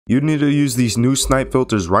You need to use these new snipe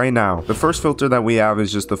filters right now. The first filter that we have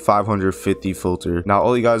is just the 550 filter. Now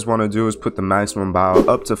all you guys want to do is put the maximum bow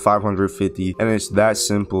up to 550, and it's that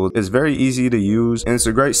simple. It's very easy to use, and it's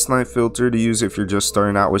a great snipe filter to use if you're just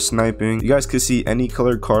starting out with sniping. You guys can see any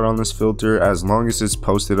colored card on this filter as long as it's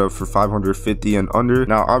posted up for 550 and under.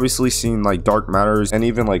 Now obviously seeing like dark matters and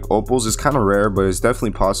even like opals is kind of rare, but it's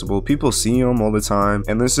definitely possible. People see them all the time,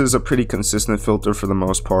 and this is a pretty consistent filter for the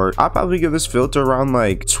most part. I probably give this filter around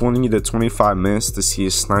like 20 to 25 minutes to see a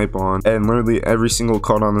snipe on, and literally every single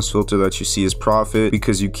card on this filter that you see is profit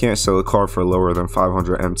because you can't sell a card for lower than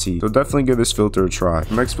 500 MT. So definitely give this filter a try.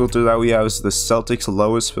 The next filter that we have is the Celtics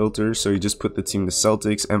lowest filter. So you just put the team to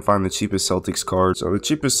Celtics and find the cheapest Celtics card. So the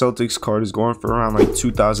cheapest Celtics card is going for around like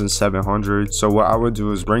 2,700. So what I would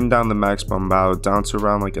do is bring down the max bump bow down to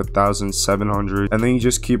around like 1,700, and then you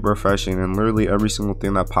just keep refreshing, and literally every single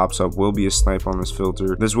thing that pops up will be a snipe on this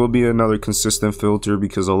filter. This will be another consistent filter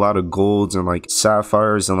because a lot of golds and like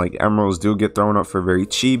sapphires and like emeralds do get thrown up for very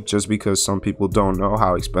cheap just because some people don't know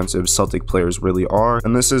how expensive Celtic players really are,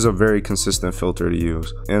 and this is a very consistent filter to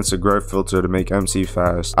use, and it's a great filter to make MC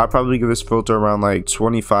fast. I probably give this filter around like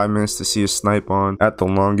 25 minutes to see a snipe on at the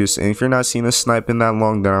longest, and if you're not seeing a snipe in that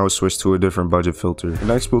long, then I would switch to a different budget filter. The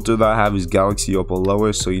next filter that I have is Galaxy Opal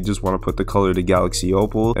lowest. So you just want to put the color to Galaxy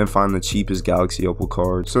Opal and find the cheapest Galaxy Opal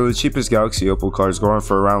card. So the cheapest Galaxy Opal card is going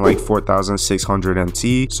for around like 4,600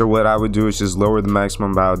 MT. So what I would do is just lower the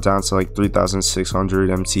maximum bow down to like 3,600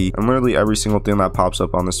 MT, and literally every single thing that pops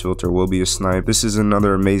up on this filter will be a snipe. This is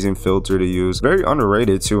another amazing filter to use. Very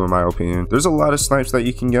underrated too in my opinion. There's a lot of snipes that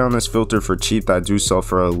you can get on this filter for cheap that do sell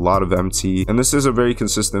for a lot of MT, and this is a very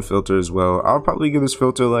consistent filter as well. I'll probably give this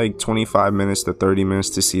filter like 25 minutes to 30 minutes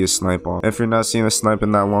to see a snipe on. If you're not seeing a snipe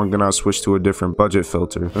in that long, then I'll switch to a different budget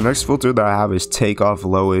filter. The next filter that I have is Takeoff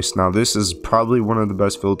lowest. Now this is probably one of the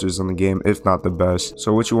best filters in the game, if not the best.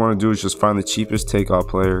 So what you want to do is just find the cheapest takeoff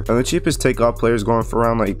player, and the cheapest takeoff player is going for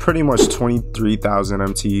around like pretty much 23,000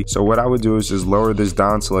 MT. So what I would do is just lower this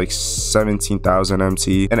down to like 17,000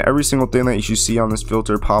 MT, and every single thing that you see on this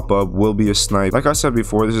filter pop up will be a snipe. Like I said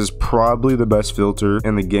before, this is probably the best filter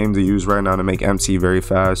in the game to use right now to make MT very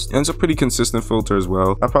fast, and it's a pretty consistent filter as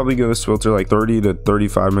well. I'll probably give this filter like 30 to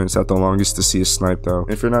 35 minutes at the longest to see a snipe though.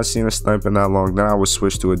 If you're not seeing a snipe in that long, then I would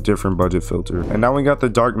switch to a different budget filter. And now we got the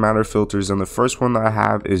dark matter filters, and the first one that I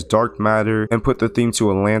have is dark matter, and put the theme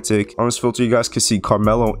to Atlantic. On this filter you guys can see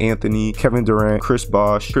Carmelo Anthony, Kevin Durant, Chris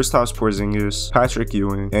Bosh, Kristaps Porzingis, Patrick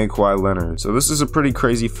Ewing, and Kawhi Leonard. So this is a pretty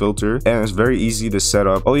crazy filter, and it's very easy to set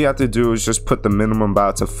up. All you have to do is just put the minimum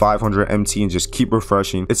bow to 500 MT and just keep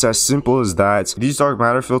refreshing. It's as simple as that. These dark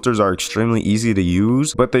matter filters are extremely easy to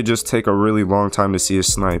use, but they just take a really long time to see a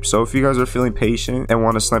snipe. So if you guys are feeling patient and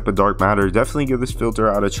want to snipe a dark matter, definitely give this filter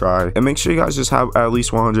out a try, and make sure you guys just have at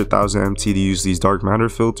least 100,000 MT to use these dark matter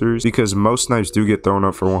filters, because most snipes do get thrown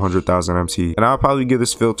up for 100,000 MT, and I'll probably give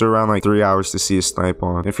this filter around like 3 hours to see a snipe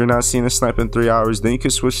on. If you're not seeing a snipe in 3 hours, then you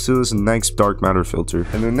can switch to this next dark matter filter.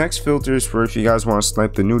 And the next filter is for if you guys want to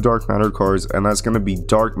snipe the new dark matter cards, and that's going to be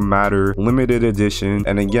dark matter limited edition.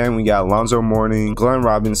 And again, we got Lonzo Mourning, Glenn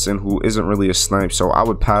Robinson, who isn't really a snipe, so I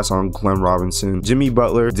would pass on Glenn Robinson, Jimmy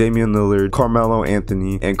Butler, Damian Lillard, Carmelo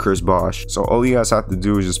Anthony, and Chris Bosh. So all you guys have to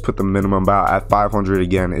do is just put the minimum bow at 500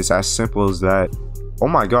 again. It's as simple as that. Oh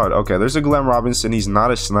my god, okay, there's a Glenn Robinson. He's not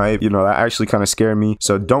a snipe. You know, that actually kind of scared me.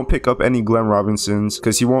 So don't pick up any Glenn Robinsons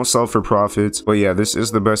because he won't sell for profits. But yeah, this is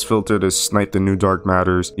the best filter to snipe the new dark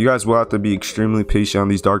matters. You guys will have to be extremely patient on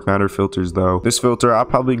these dark matter filters though. This filter, I'll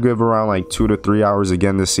probably give around like 2 to 3 hours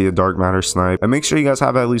again to see a dark matter snipe. And make sure you guys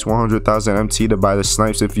have at least 100,000 MT to buy the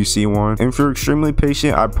snipes if you see one. And if you're extremely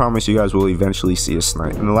patient, I promise you guys will eventually see a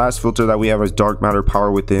snipe. And the last filter that we have is dark matter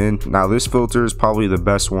power within. Now this filter is probably the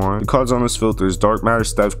best one. The cards on this filter is dark matter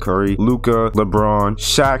Steph Curry, Luka, LeBron,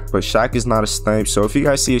 Shaq, but Shaq is not a snipe, so if you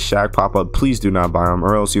guys see a Shaq pop up, please do not buy him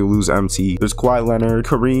or else you'll lose MT. There's Kawhi Leonard,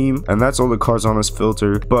 Kareem, and that's all the cards on this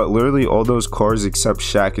filter, but literally all those cards except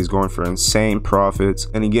Shaq is going for insane profits.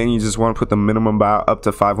 And again, you just want to put the minimum buy up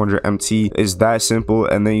to 500 MT. It's that simple,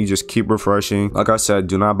 and then you just keep refreshing. Like I said,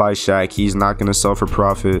 do not buy Shaq. He's not going to sell for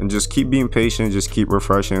profit, and just keep being patient. Just keep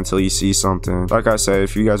refreshing until you see something. Like I said,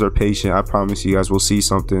 if you guys are patient, I promise you guys will see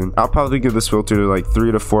something. I'll probably give this filter like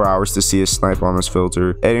 3 to 4 hours to see a snipe on this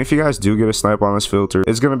filter, and if you guys do get a snipe on this filter,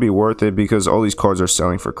 it's gonna be worth it because all these cards are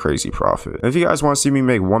selling for crazy profit. If you guys want to see me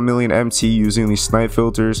make 1 million MT using these snipe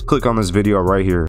filters, click on this video right here.